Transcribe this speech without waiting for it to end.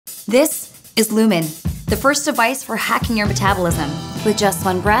This is Lumen, the first device for hacking your metabolism. With just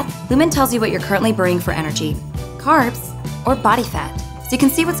one breath, Lumen tells you what you're currently burning for energy, carbs or body fat, so you can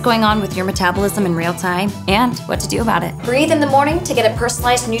see what's going on with your metabolism in real time and what to do about it. Breathe in the morning to get a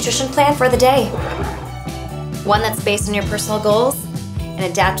personalized nutrition plan for the day. One that's based on your personal goals and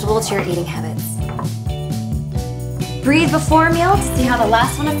adaptable to your eating habits. Breathe before a meal to see how the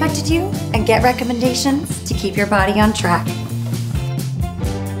last one affected you and get recommendations to keep your body on track.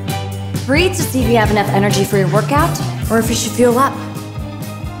 Breathe to see if you have enough energy for your workout or if you should fuel up.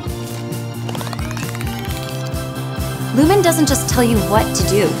 Lumen doesn't just tell you what to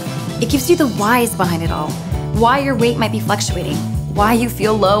do. It gives you the whys behind it all. Why your weight might be fluctuating, why you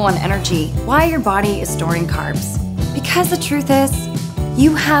feel low on energy, why your body is storing carbs. Because the truth is,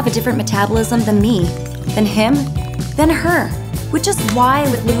 you have a different metabolism than me, than him, than her, which is why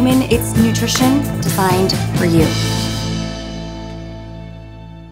with Lumen, it's nutrition designed for you.